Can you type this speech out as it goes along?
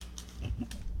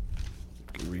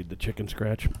read the chicken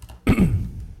scratch.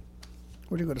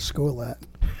 Where'd you go to school at?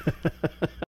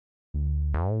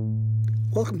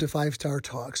 Welcome to 5 Star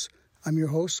Talks. I'm your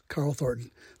host, Carl Thornton.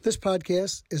 This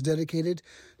podcast is dedicated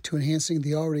to enhancing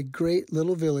the already great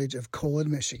little village of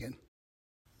Colon, Michigan.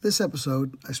 This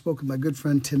episode, I spoke with my good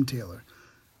friend Tim Taylor.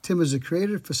 Tim is the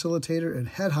creator, facilitator, and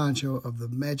head honcho of the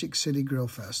Magic City Grill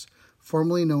Fest,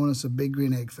 formerly known as the Big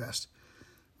Green Egg Fest.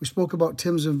 We spoke about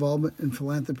Tim's involvement in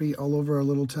philanthropy all over our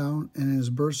little town and in his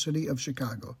birth city of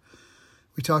Chicago.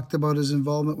 We talked about his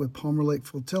involvement with Palmer Lake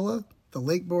Flotilla, the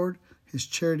Lake Board, his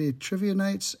charity trivia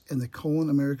nights, and the Colon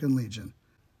American Legion.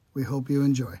 We hope you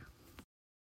enjoy.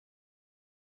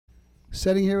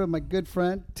 Sitting here with my good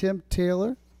friend, Tim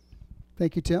Taylor.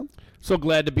 Thank you, Tim. So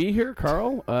glad to be here,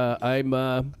 Carl. How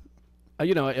many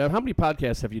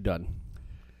podcasts have you done?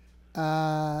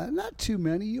 Not too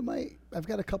many. I've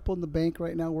got a couple in the bank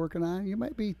right now working on. You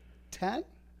might be 10.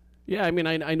 Yeah, I mean,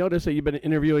 I noticed that you've been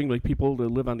interviewing like people that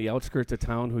live on the outskirts of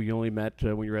town who you only met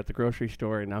when you were at the grocery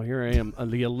store, and now here I am on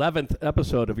the 11th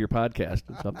episode of your podcast.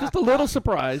 So I'm just a little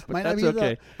surprised, but that's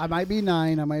okay. I might be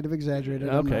 9. I might have exaggerated.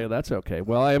 Okay, that's okay.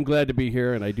 Well, I am glad to be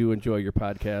here, and I do enjoy your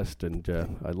podcast, and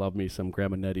I love me some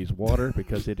Grandma Nettie's water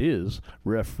because it is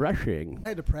refreshing. I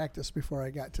had to practice before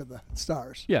I got to the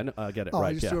stars. Yeah, no, I get it right.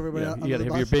 I just threw everybody out you got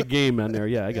to have your big game on there.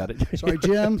 Yeah, I got it. Sorry,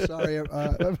 Jim. Sorry.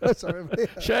 Sorry.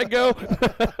 Shago.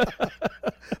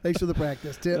 Thanks for the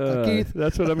practice, Keith.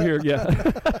 That's what I'm here. Yeah.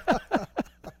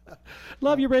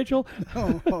 Love you, Rachel.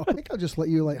 I think I'll just let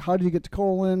you. How did you get to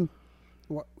Colon?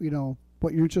 What your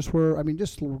interests were? I mean,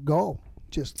 just go.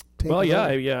 Just take. Well,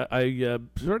 I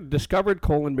sort of discovered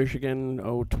Colon, Michigan,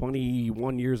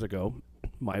 21 years ago.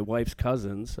 My wife's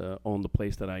cousins owned the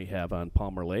place that I have on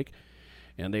Palmer Lake,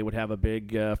 and they would have a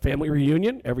big family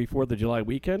reunion every 4th of July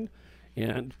weekend,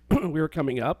 and we were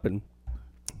coming up, and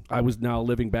I was now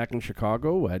living back in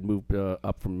Chicago. I had moved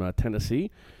up from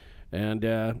Tennessee, and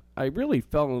I really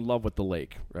fell in love with the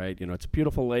lake, right? It's a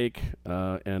beautiful lake,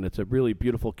 and it's a really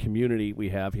beautiful community we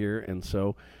have here, and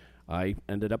so I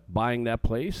ended up buying that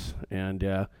place,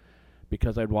 and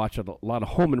because I'd watched a lot of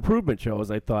home improvement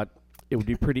shows, I thought it would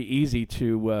be pretty easy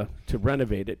to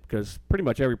renovate it, because pretty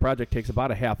much every project takes about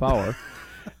a half hour.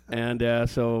 And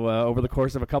so over the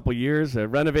course of a couple of years, I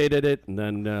renovated it, and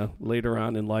then later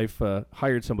on in life,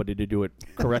 hired somebody to do it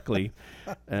correctly.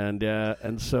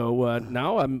 and so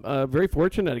now I'm very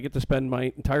fortunate. I get to spend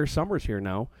my entire summers here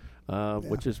now,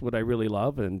 which is what I really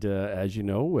love. And as you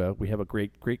know, we have a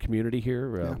great community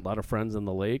here, a lot of friends on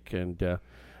the lake, and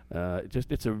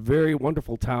it's a very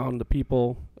wonderful town. The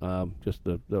people, just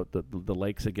the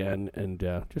lakes again, and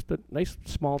just a nice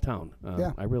small town.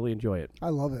 I really enjoy it. I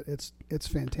love it. It's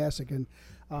fantastic. And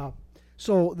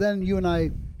so then you and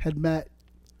I had met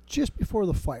just before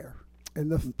the fire,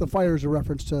 and the fire is a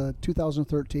reference to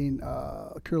 2013.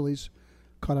 Curly's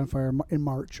caught on fire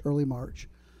in early March,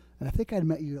 and I think I'd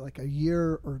met you like a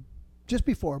year or just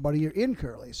before, about a year in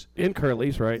Curly's. In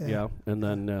Curly's, right? Yeah. And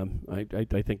then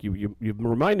I think you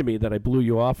reminded me that I blew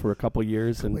you off for a couple of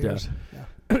years, and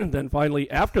then finally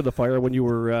after the fire, when you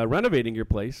were renovating your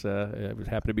place, I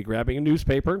happened to be grabbing a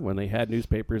newspaper when they had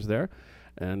newspapers there,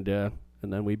 and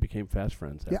then we became fast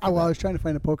friends. Yeah. Well, I was trying to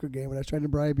find a poker game, and I was trying to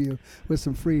bribe you with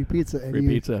some free pizza, and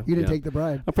you didn't take the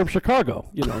bribe. I'm from Chicago,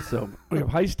 so we have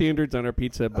high standards on our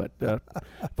pizza, but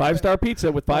 5-star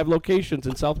pizza with 5 locations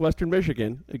in southwestern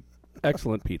Michigan.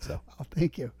 Excellent pizza. Oh,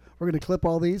 thank you. We're going to clip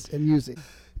all these and use it.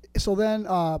 So then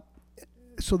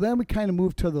we kind of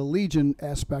moved to the Legion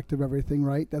aspect of everything,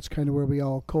 right? That's kind of where we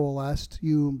all coalesced,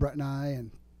 you and Brett and I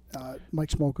and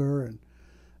Mike Smoker.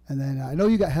 And then I know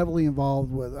you got heavily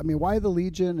involved with, why the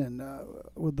Legion and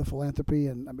with the philanthropy?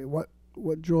 And,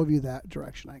 what drove you that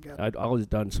direction, I guess? I'd always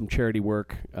done some charity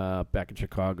work back in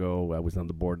Chicago. I was on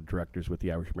the board of directors with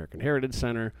the Irish American Heritage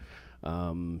Center.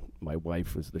 My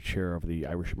wife was the chair of the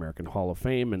Irish American Hall of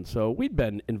Fame, and so we'd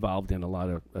been involved in a lot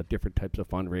of different types of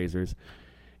fundraisers.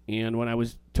 And when I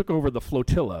took over the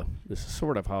flotilla, this is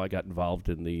sort of how I got involved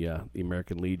in the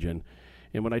American Legion.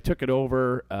 And when I took it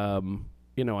over,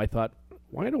 I thought,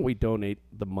 why don't we donate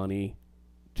the money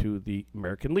to the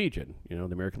American Legion? The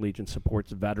American Legion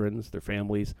supports veterans, their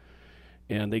families,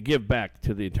 and they give back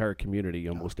to the entire community.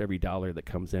 Almost every dollar that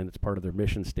comes in, it's part of their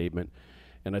mission statement.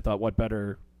 And I thought, what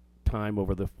better time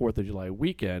over the 4th of July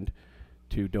weekend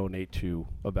to donate to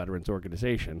a veterans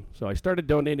organization. So I started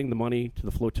donating the money to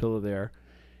the flotilla there,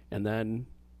 and then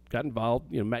got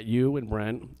involved, met you and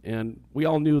Brent, and we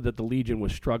all knew that the Legion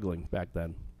was struggling back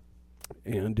then.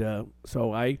 And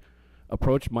so I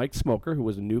approached Mike Smoker, who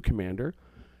was a new commander,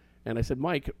 and I said,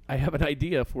 Mike, I have an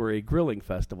idea for a grilling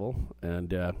festival.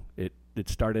 And it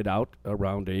started out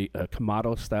around a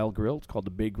Kamado-style grill. It's called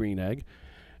the Big Green Egg.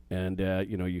 and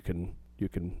you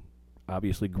can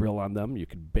obviously grill on them. You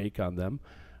can bake on them.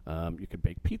 You can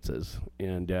bake pizzas,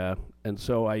 and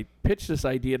so I pitched this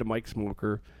idea to Mike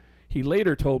Smoker. He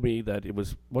later told me that it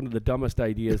was one of the dumbest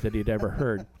ideas that he'd ever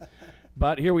heard.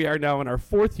 But here we are now in our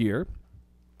 4th year,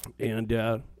 and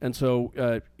so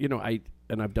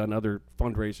I've done other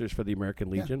fundraisers for the American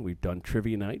Legion. Yeah. We've done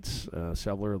trivia nights,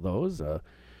 several of those.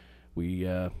 We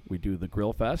do the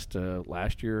Grill Fest.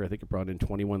 Last year, I think it brought in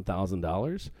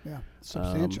 $21,000. Yeah,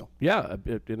 substantial.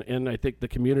 And I think the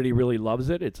community really loves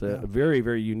it. It's a very,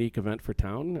 very unique event for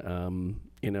town.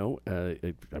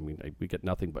 We get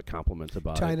nothing but compliments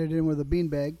about Tied it in with a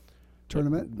beanbag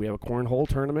tournament. We have a cornhole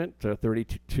tournament, a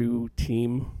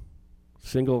 32-team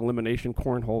single elimination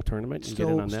cornhole tournament. You can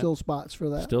get in on that. Still spots for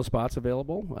that. Still spots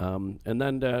available.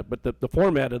 But the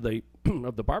format of the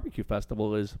of the barbecue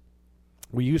festival is,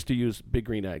 we used to use Big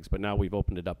Green Eggs, but now we've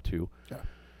opened it up to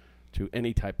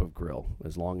any type of grill,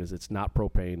 as long as it's not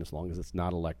propane, as long as it's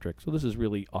not electric. So this is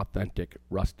really authentic,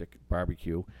 rustic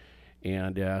barbecue.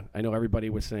 And I know everybody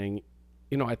was saying,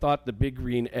 I thought the Big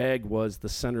Green Egg was the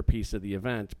centerpiece of the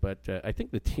event, but I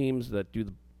think the teams that do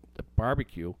the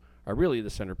barbecue are really the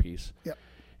centerpiece. Yep.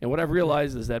 And what I've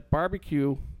realized is that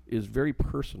barbecue is very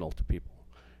personal to people.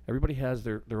 Everybody has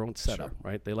their own setup,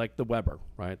 right? They like the Weber,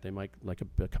 right? They might like a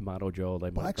Kamado Joe. They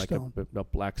might like a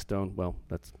Blackstone. Well,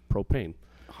 that's propane.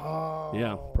 Oh.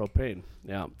 Yeah, propane.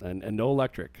 Yeah, and no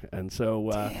electric. And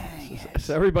so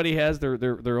so everybody has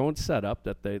their own setup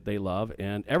that they love.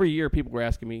 And every year people were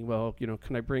asking me, well,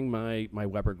 can I bring my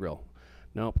Weber grill?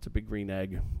 No, it's a Big Green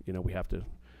Egg. We have to,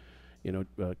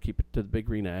 keep it to the Big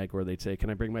Green Egg. Or they'd say,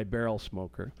 can I bring my barrel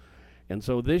smoker? And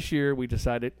so this year we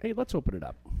decided, hey, let's open it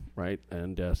up, right?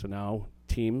 And so now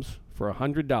teams, for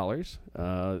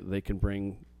 $100, they can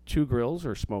bring 2 grills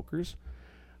or smokers.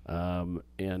 And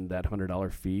that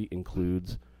 $100 fee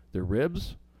includes their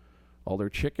ribs, all their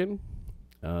chicken.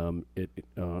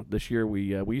 This year we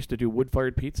used to do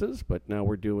wood-fired pizzas, but now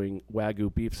we're doing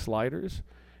Wagyu beef sliders.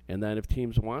 And then if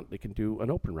teams want, they can do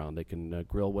an open round. They can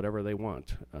grill whatever they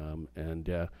want.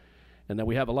 And then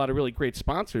we have a lot of really great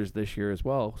sponsors this year as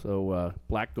well. So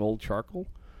Black Gold Charcoal,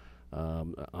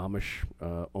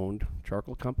 Amish-owned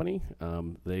charcoal company.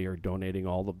 They are donating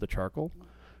all of the charcoal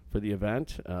for the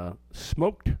event.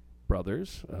 Smoked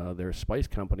Brothers, they're a spice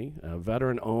company,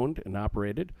 veteran-owned and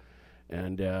operated,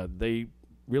 and they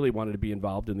really wanted to be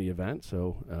involved in the event,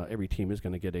 so every team is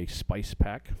going to get a spice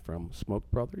pack from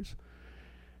Smoked Brothers.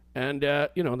 And,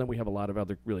 then we have a lot of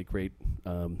other really great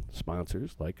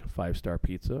sponsors, like 5 Star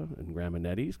Pizza and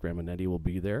Grandmanetti's. Grandmanetti will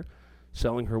be there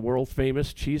selling her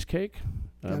world-famous cheesecake.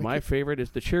 My favorite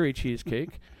is the cherry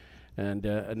cheesecake. And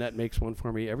Annette makes one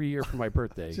for me every year for my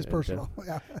birthday. It's just personal.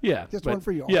 Yeah. Just one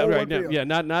for you. Yeah, right. Yeah,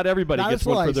 not everybody gets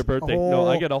one for their birthday. No,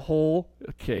 I get a whole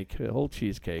cake, a whole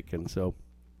cheesecake. And so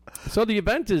the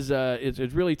event is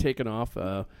really taken off.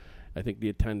 I think the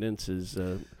attendance is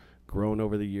grown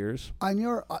over the years. On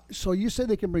your so you said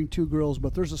they can bring 2 grills,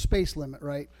 but there's a space limit,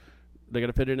 right? They got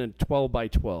to fit it in 12 by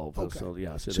 12. Okay. So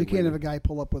you can't have a guy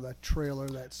pull up with a trailer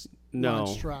that's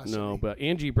monstrosity. No. But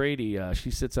Angie Brady,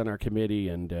 she sits on our committee,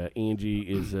 and Angie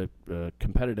is a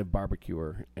competitive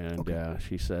barbecuer, and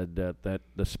she said that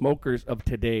the smokers of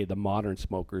today, the modern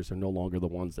smokers, are no longer the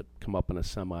ones that come up in a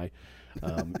semi.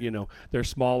 They're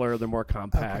smaller, they're more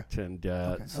compact, and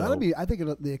so that'll be. I think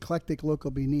the eclectic look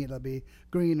will be neat. It'll be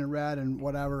green and red and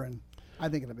whatever, and I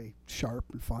think it'll be sharp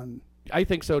and fun. I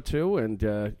think so too, and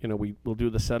we'll do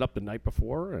the setup the night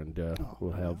before, and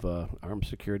we'll have armed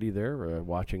security there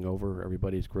watching over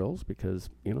everybody's grills, because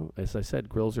as I said,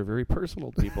 grills are very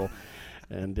personal to people,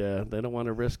 and they don't want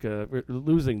to risk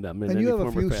losing them in any form or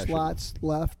fashion. And you have a few slots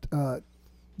left.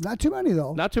 Not too many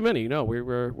though. Not too many. No,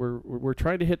 we're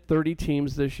trying to hit 30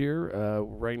 teams this year.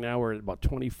 Right now we're at about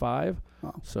 25.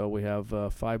 Oh. So we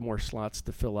have 5 more slots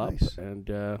to fill up, nice. And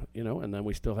and then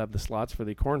we still have the slots for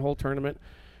the cornhole tournament.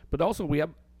 But also we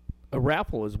have a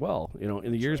raffle as well.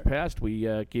 In the years past, we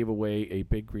gave away a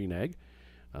Big Green Egg,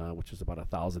 which is about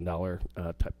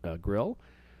 $1,000 grill.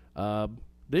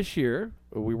 This year,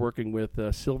 we're working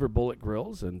with Silver Bullet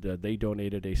Grills, and they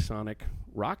donated a Sonic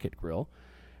Rocket grill.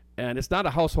 And it's not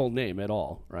a household name at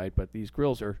all, right? But these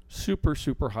grills are super,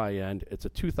 super high-end. It's a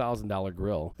 $2,000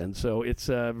 grill. And so it's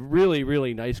a really,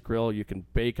 really nice grill. You can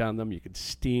bake on them. You can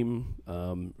steam,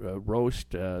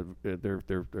 roast.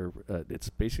 It's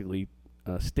basically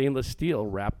stainless steel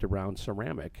wrapped around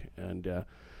ceramic. And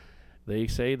they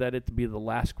say that it'd be the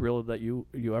last grill that you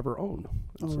ever own.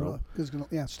 Oh, really?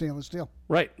 It's stainless steel.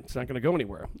 Right. It's not going to go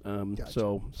anywhere. Gotcha.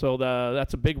 So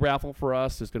that's a big raffle for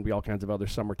us. There's going to be all kinds of other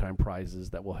summertime prizes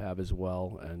that we'll have as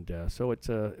well. And so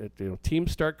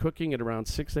teams start cooking at around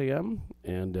 6 a.m.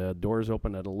 and doors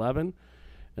open at 11.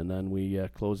 And then we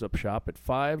close up shop at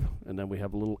 5, and then we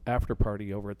have a little after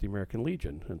party over at the American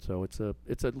Legion. And so it's a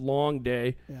long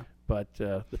day, but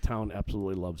the town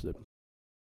absolutely loves it.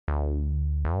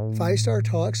 5-Star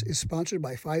Talks is sponsored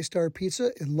by 5-Star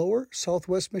Pizza in Lower,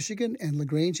 Southwest Michigan, and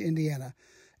LaGrange, Indiana,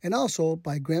 and also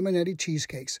by Graminetti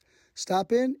Cheesecakes.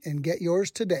 Stop in and get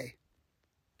yours today.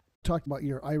 Talk about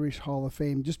your Irish Hall of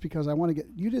Fame, just because I want to get,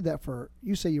 you did that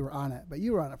you say you were on it, but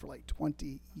you were on it for like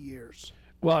 20 years.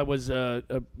 Well, I was a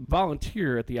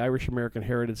volunteer at the Irish American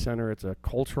Heritage Center. It's a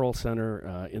cultural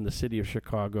center in the city of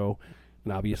Chicago,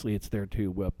 and obviously it's there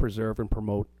to preserve and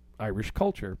promote Irish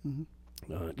culture. Mm-hmm.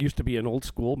 It used to be an old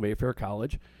school, Mayfair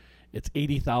College. It's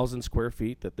 80,000 square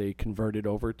feet that they converted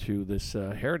over to this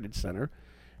Heritage Center.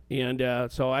 And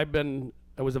so I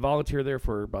was a volunteer there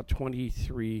for about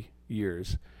 23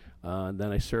 years.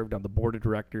 Then I served on the board of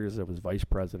directors. I was vice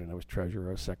president. I was treasurer.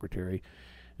 I was secretary,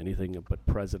 anything but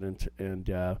president. And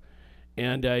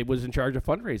I was in charge of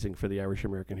fundraising for the Irish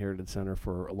American Heritage Center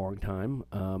for a long time.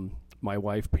 My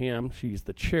wife, Pam, she's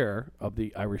the chair of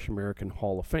the Irish American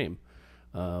Hall of Fame.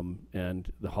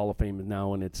 And the Hall of Fame is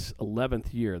now in its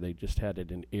 11th year. They just had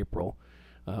it in April,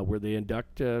 where they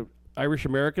induct Irish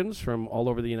Americans from all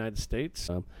over the United States.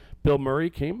 Bill Murray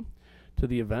came to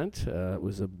the event. It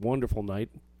was a wonderful night.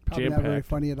 Probably not very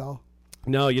funny at all.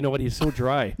 No, you know what? He's so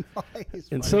dry and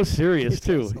funny. So serious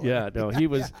too. Yeah, no, he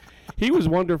was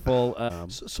wonderful.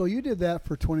 So you did that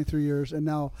for 23 years, and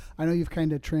now I know you've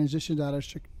kind of transitioned out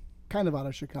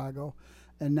of Chicago,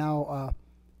 and now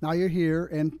you're here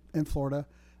in Florida.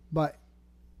 But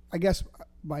I guess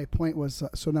my point was,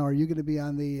 so now are you going to be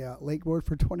on the Lake Board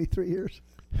for 23 years?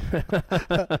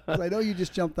 'Cause I know you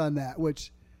just jumped on that,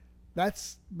 which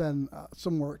that's been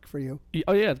some work for you.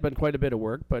 Oh yeah, it's been quite a bit of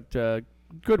work, but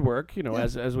good work. You know,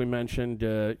 as we mentioned,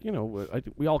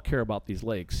 we all care about these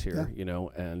lakes here. Yeah. You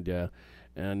know,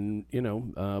 and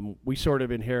we sort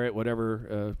of inherit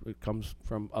whatever comes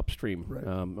from upstream. Right.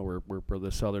 We're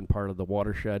the southern part of the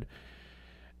watershed,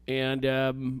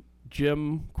 and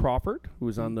Jim Crawford, who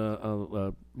was on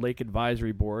the Lake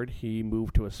Advisory Board, he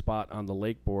moved to a spot on the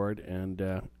Lake Board,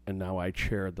 and now I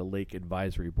chair the Lake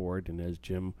Advisory Board. And as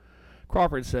Jim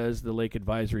Crawford says, the Lake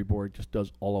Advisory Board just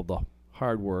does all of the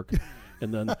hard work,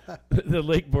 and then the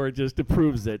Lake Board just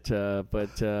approves it.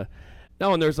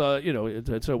 No, and there's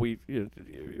so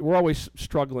we're always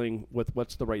struggling with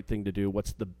what's the right thing to do,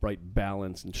 what's the right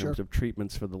balance in terms of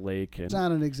treatments for the lake. And it's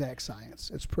not an exact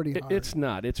science. It's pretty hard. It's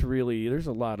not. It's really, there's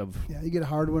a lot of you get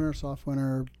hard winter, soft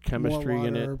winter, chemistry more water,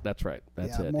 in it. That's right.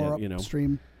 That's it. More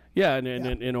upstream. Yeah, and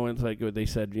it's like they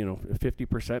said,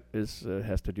 50%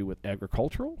 has to do with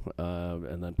agricultural,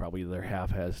 and then probably the other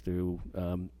half has to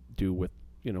do with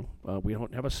we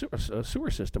don't have a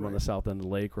sewer system on the south end of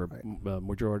the lake, or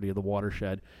majority of the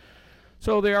watershed.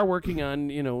 So they are working on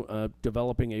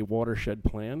developing a watershed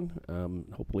plan.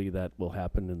 Hopefully that will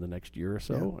happen in the next year or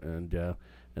so,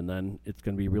 and then it's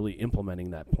going to be really implementing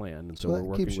that plan. And so we're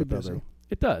working keeps you with busy. other.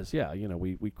 It does, yeah.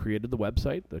 We created the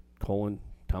website, the Colon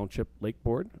Township Lake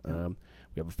Board. We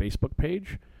have a Facebook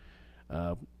page.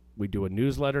 We do a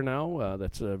newsletter now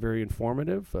that's very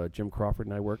informative. Jim Crawford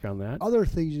and I work on that. Other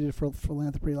things you did for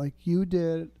philanthropy, like you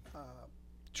did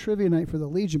trivia night for the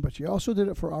Legion, but you also did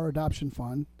it for our adoption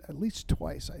fund at least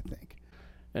twice, I think.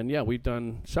 And we've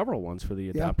done several ones for the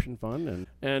adoption fund,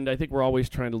 and I think we're always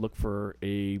trying to look for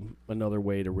another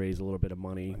way to raise a little bit of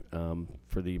money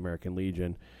for the American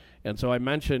Legion. And so I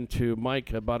mentioned to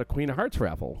Mike about a Queen of Hearts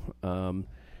raffle.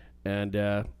 And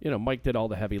Mike did all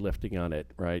the heavy lifting on it,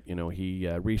 right? He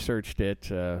researched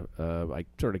it. I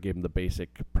sort of gave him the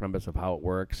basic premise of how it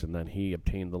works, and then he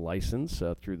obtained the license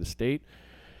through the state.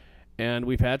 And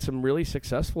we've had some really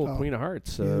successful Queen of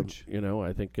Hearts. Huge.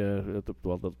 I think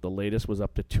the latest was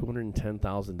up to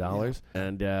 $210,000,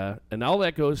 and all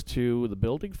that goes to the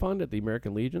building fund at the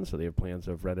American Legion. So they have plans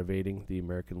of renovating the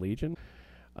American Legion,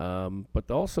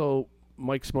 but also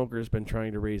Mike Smoker has been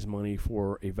trying to raise money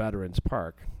for a Veterans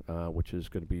Park, which is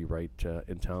going to be right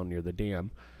in town near the dam.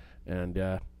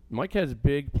 And Mike has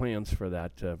big plans for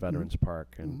that Veterans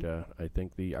Park, and I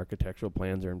think the architectural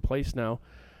plans are in place now.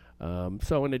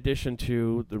 So in addition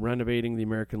to the renovating the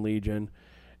American Legion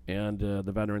and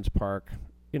the Veterans Park,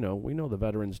 we know the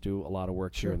veterans do a lot of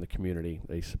work here in the community.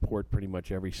 They support pretty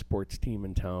much every sports team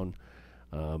in town.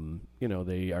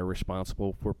 They are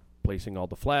responsible for placing all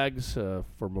the flags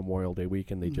for Memorial Day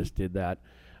weekend. They just did that.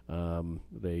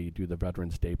 They do the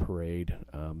Veterans Day Parade.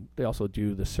 They also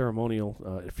do the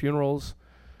ceremonial funerals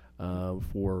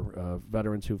for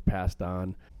veterans who've passed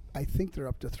on. I think they're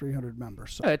up to 300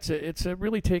 members. So. It's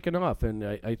really taken off, and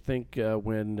I think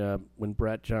when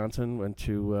Brett Johnson went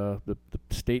to the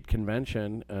state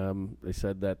convention, they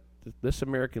said that this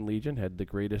American Legion had the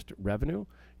greatest revenue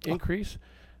increase,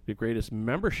 the greatest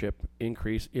membership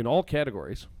increase in all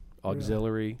categories: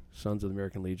 auxiliary, Sons of the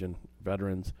American Legion,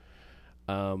 veterans,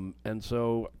 and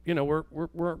so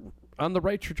we're on the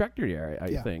right trajectory there,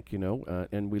 I think,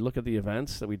 and we look at the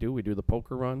events that we do. We do the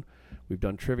poker run. We've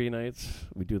done trivia nights.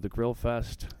 We do the grill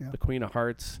fest, the Queen of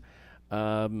Hearts.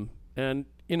 And,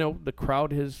 the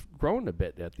crowd has grown a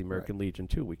bit at the American Legion,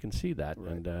 too. We can see that.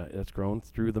 Right. And it's grown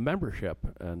through the membership.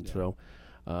 And so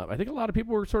I think a lot of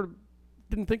people were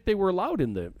didn't think they were allowed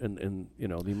in the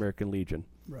American Legion.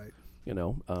 Right.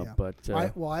 But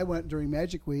I went during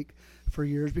Magic Week for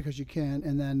years because you can,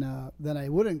 and then I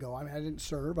wouldn't go. I mean, I didn't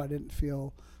serve. I didn't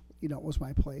feel, it was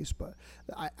my place. But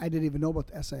I didn't even know about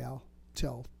the SAL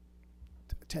till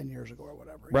 10 years ago or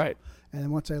whatever. Right. And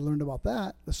then once I learned about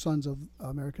that, the Sons of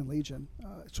American Legion.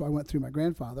 So I went through my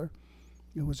grandfather,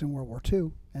 who was in World War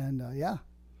II, and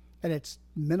and it's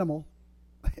minimal.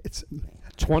 It's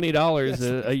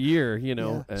 $20 a year,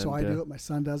 Yeah. And so I do it. My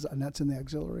son does it, and that's in the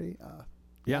auxiliary.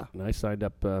 And I signed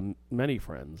up many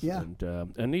friends. Yeah.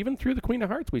 And even through the Queen of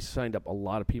Hearts, we signed up a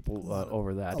lot of people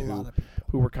over that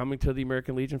who were coming to the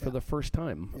American Legion for the first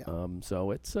time. Yeah.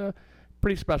 So it's a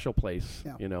pretty special place,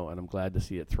 and I'm glad to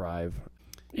see it thrive.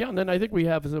 Yeah, and then I think we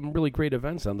have some really great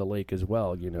events on the lake as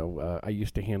well. I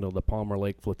used to handle the Palmer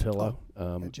Lake Flotilla,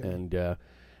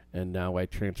 and now I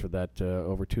transferred that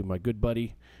over to my good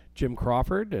buddy Jim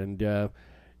Crawford, and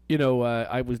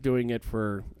I was doing it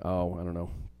for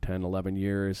 10, 11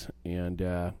 years, and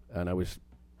I was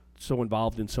so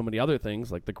involved in so many other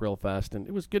things like the Grill Fest, and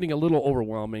it was getting a little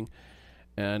overwhelming.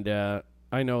 And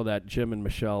I know that Jim and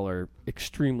Michelle are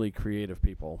extremely creative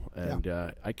people, and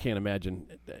I can't imagine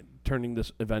turning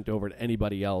this event over to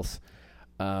anybody else.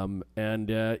 And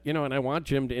I want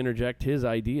Jim to interject his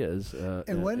ideas.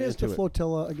 And when is the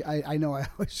flotilla? I know I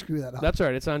always screw that up. That's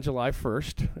right. It's on July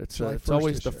 1st. It's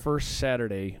always the first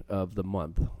Saturday of the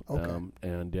month. Okay.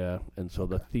 And so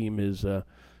the theme is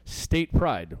state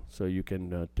pride. So you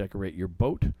can decorate your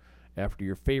boat after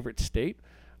your favorite state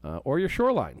or your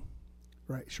shoreline.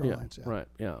 Right, shorelines. Yeah. Right.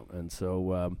 Yeah. And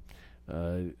so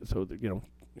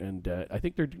And I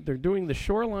think they're doing the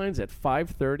shorelines at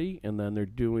 5:30, and then they're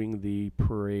doing the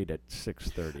parade at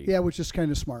 6:30. Yeah, which is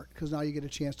kind of smart because now you get a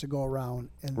chance to go around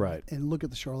and look at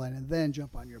the shoreline and then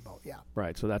jump on your boat. Yeah.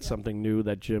 Right. So that's something new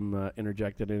that Jim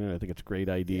interjected in, and I think it's a great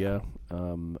idea.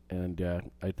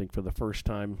 I think for the first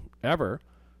time ever,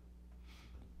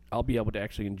 I'll be able to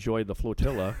actually enjoy the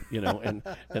flotilla, and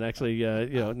actually,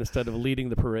 instead of leading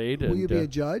the parade. Will you be a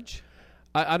judge?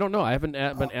 I don't know. I haven't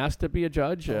been asked to be a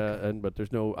judge, but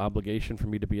there's no obligation for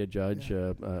me to be a judge.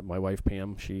 Yeah. My wife,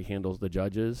 Pam, she handles the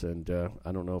judges, and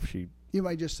I don't know if she... You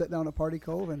might just sit down at Party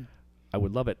Cove and... I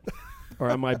would love it. Or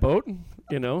on my boat,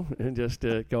 and just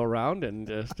go around and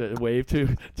just wave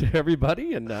to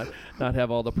everybody and not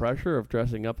have all the pressure of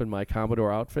dressing up in my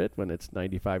Commodore outfit when it's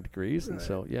 95 degrees. Right. And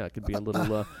so, it could be a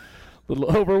little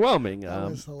overwhelming. That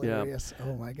was hilarious. Yeah.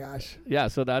 Oh my gosh. Yeah.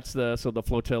 So that's the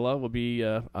flotilla will be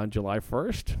on July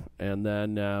 1st, and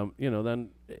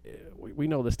then we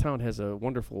know this town has a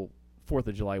wonderful 4th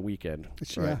of July weekend.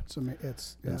 Right?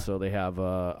 And so they have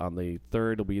on the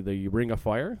 3rd it'll be the Ring of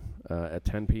Fire at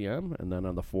 10 p.m. and then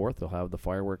on the 4th they'll have the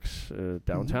fireworks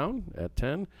downtown at 10,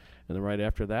 and then right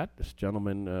after that this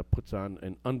gentleman puts on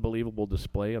an unbelievable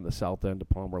display on the south end of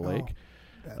Palmer Lake.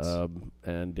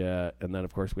 And then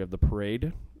of course we have the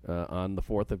parade on the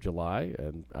 4th of July,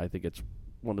 and I think it's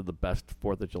one of the best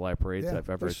 4th of July parades I've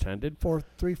ever attended.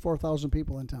 4,000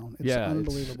 people in town. It's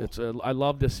unbelievable. It's I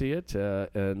love to see it,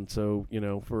 and so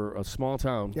for a small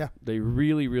town, they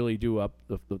really, really do up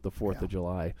the 4th of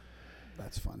July.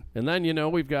 That's fun. And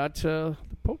then we've got the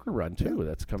poker run too.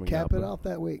 That's coming up. Cap it off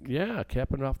that week. Yeah,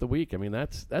 capping it off the week. I mean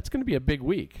that's going to be a big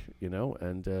week,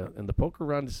 and the poker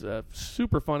run's a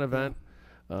super fun event.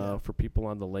 For people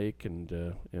on the lake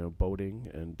and boating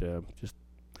and just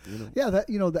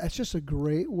that's just a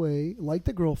great way, like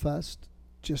the Grill Fest,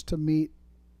 just to meet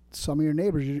some of your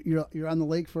neighbors. You're on the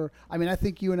lake for. I mean, I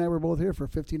think you and I were both here for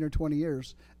 15 or 20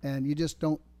 years, and you just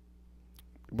don't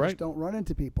run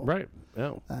into people. Right.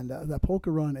 Yeah. And the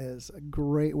poker run is a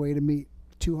great way to meet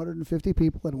 250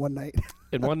 people in one night.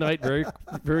 In one night, very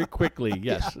very quickly.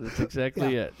 Yes, that's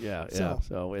exactly it. Yeah.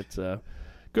 So it's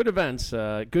good events,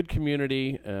 good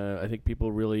community. I think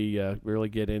people really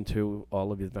get into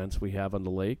all of the events we have on the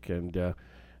lake, and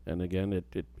And again,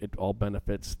 it all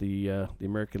benefits the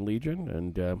American Legion,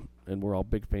 and we're all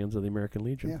big fans of the American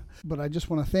Legion. Yeah, but I just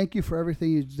want to thank you for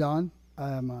everything you've done.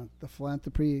 The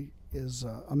philanthropy is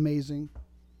amazing.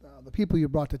 The people you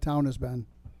brought to town has been,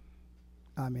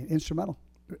 instrumental.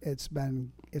 It's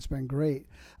been great.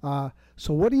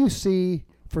 So what do you see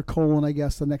for Colon, I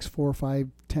guess, the next 4, 5,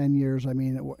 10 years?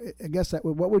 I guess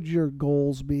what would your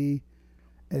goals be,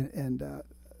 and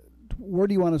where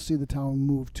do you want to see the town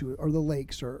move to, or the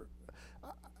lakes? Or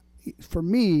for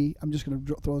me, I'm just going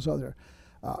to throw this out there.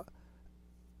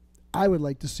 I would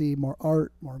like to see more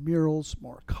art, more murals,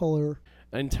 more color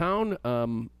in town.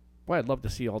 I'd love to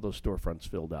see all those storefronts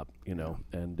filled up,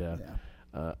 and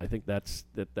I think that's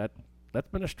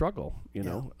been a struggle,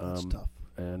 that's tough.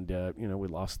 And we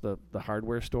lost the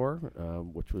hardware store,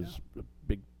 which was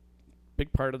a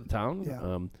big part of the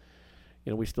town.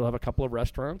 We still have a couple of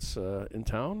restaurants in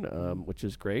town, which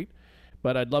is great.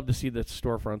 But I'd love to see the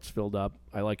storefronts filled up.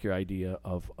 I like your idea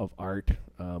of art.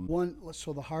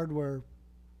 So the hardware,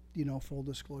 full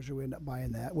disclosure, we ended up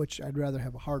buying that, which I'd rather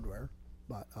have a hardware.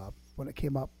 But when it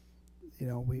came up,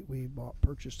 we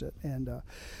purchased it. And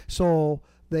so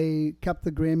they kept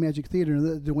the Grand Magic Theater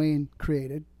that Dwayne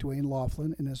created, Dwayne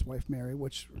Laughlin and his wife Mary,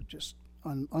 which just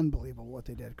unbelievable what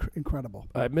they did. Incredible.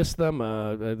 I miss them.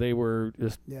 They were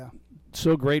just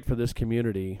so great for this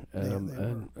community.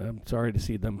 And I'm sorry to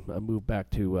see them move back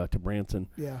to Branson.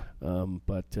 Yeah.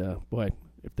 But boy,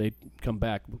 if they come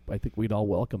back, I think we'd all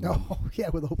welcome them. Oh yeah,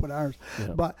 with open arms. Yeah.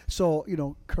 But so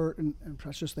Kurt and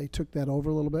Precious, they took that over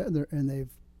a little bit, and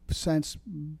they've since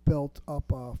built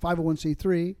up a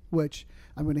 501c3, which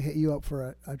I'm going to hit you up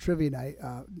for a trivia night.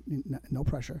 No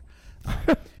pressure.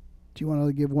 Do you want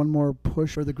to give one more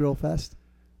push for the Grill Fest?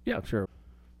 Yeah, sure.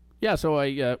 Yeah, so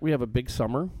we have a big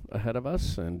summer ahead of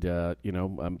us, and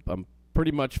I'm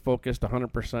pretty much focused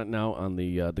 100% now on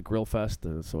the Grill Fest.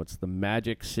 So it's the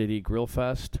Magic City Grill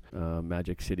Fest,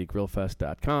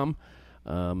 MagicCityGrillFest.com.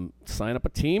 Sign up a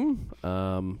team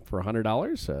for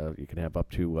 $100. You can have up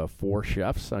to 4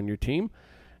 chefs on your team,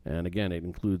 and again, it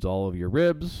includes all of your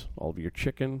ribs, all of your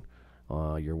chicken,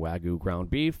 your Wagyu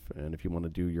ground beef, and if you want to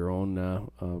do your own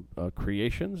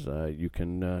creations, you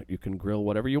can grill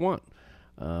whatever you want.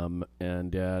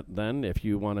 And then if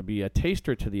you want to be a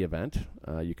taster to the event,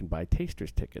 you can buy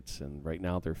taster's tickets, and right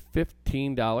now they're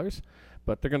 $15,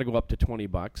 but they're going to go up to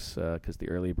 $20 because the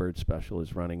early bird special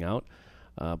is running out.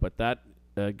 But that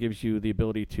gives you the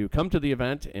ability to come to the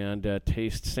event and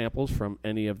taste samples from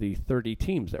any of the 30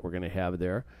 teams that we're going to have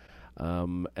there.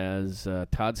 As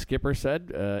Todd Skipper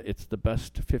said, it's the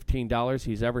best $15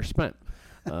 he's ever spent.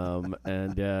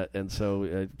 And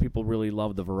so people really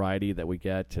love the variety that we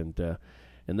get.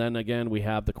 And then again, we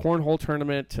have the cornhole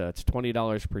tournament. It's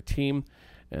 $20 per team.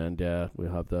 And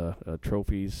we'll have the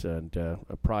trophies and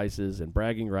prizes and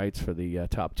bragging rights for the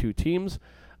top 2 teams.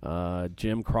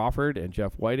 Jim Crawford and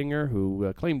Jeff Whitinger,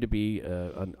 who claim to be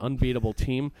an unbeatable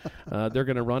team. They're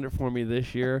going to run it for me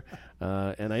this year.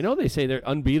 And I know they say they're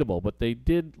unbeatable, but they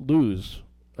did lose,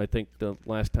 I think, the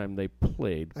last time they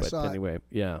played. But anyway,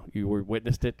 yeah, you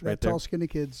witnessed it right there. That tall, skinny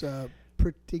kid's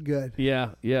pretty good.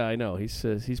 Yeah, I know. He's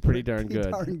pretty darn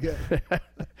good. Darn good.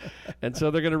 And so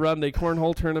they're going to run the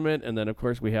cornhole tournament, and then, of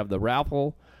course, we have the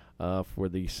raffle for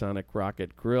the Sonic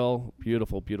Rocket Grill.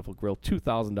 Beautiful, beautiful grill,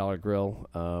 $2,000 grill.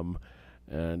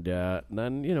 And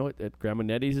then, Grandma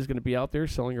Nettie's is going to be out there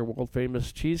selling her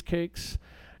world-famous cheesecakes.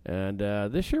 And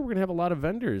this year we're going to have a lot of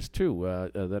vendors, too,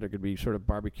 that are going to be sort of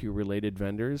barbecue-related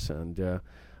vendors. And,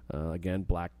 again,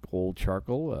 Black Gold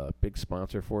Charcoal, a big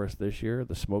sponsor for us this year.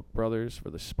 The Smoke Brothers for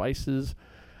the spices.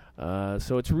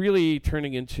 So it's really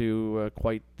turning into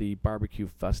quite the barbecue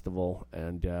festival,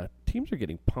 and teams are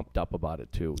getting pumped up about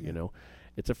it too.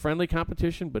 It's a friendly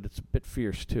competition, but it's a bit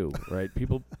fierce too, right?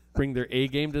 People bring their A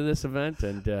game to this event,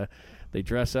 and they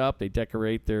dress up, they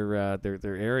decorate their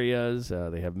areas,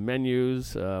 they have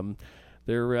menus.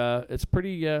 It's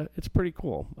pretty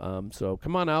cool. So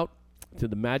come on out to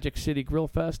the Magic City Grill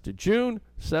Fest, June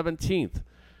 17th.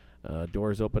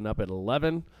 Doors open up at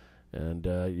 11, and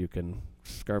you can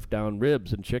scarf down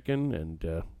ribs and chicken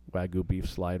and Wagyu beef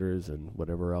sliders and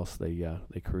whatever else they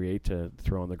create to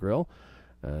throw on the grill.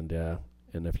 And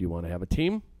if you want to have a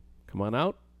team, come on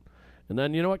out. And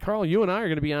then, you know what, Carl? You and I are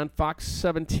going to be on Fox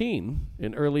 17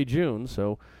 in early June.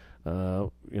 So,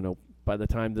 by the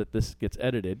time that this gets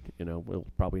edited, we'll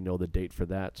probably know the date for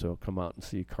that. So come out and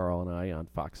see Carl and I on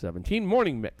Fox 17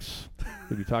 Morning Mix.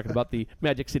 We'll be talking about the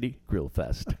Magic City Grill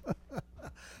Fest.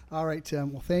 All right,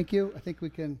 Tim. Well, thank you. I think you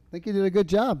did a good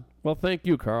job. Well, thank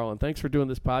you, Carl, and thanks for doing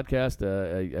this podcast.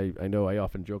 I know I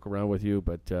often joke around with you,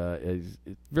 but it's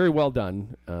very well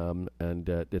done, and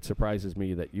it surprises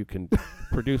me that you can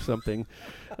produce something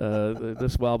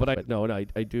this well. But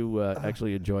I do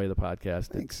actually enjoy the podcast.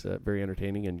 Thanks. It's very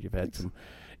entertaining, and you've had some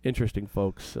interesting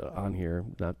folks on here.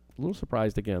 Not a little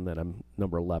surprised again that I'm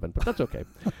number 11, but that's okay.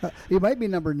 You might be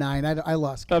number 9. I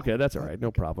lost count. Okay, that's all right. No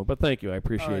problem. But thank you. I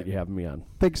appreciate you having me on.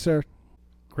 Thanks, sir.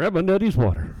 Grab a Nutty's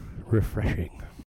water. Refreshing.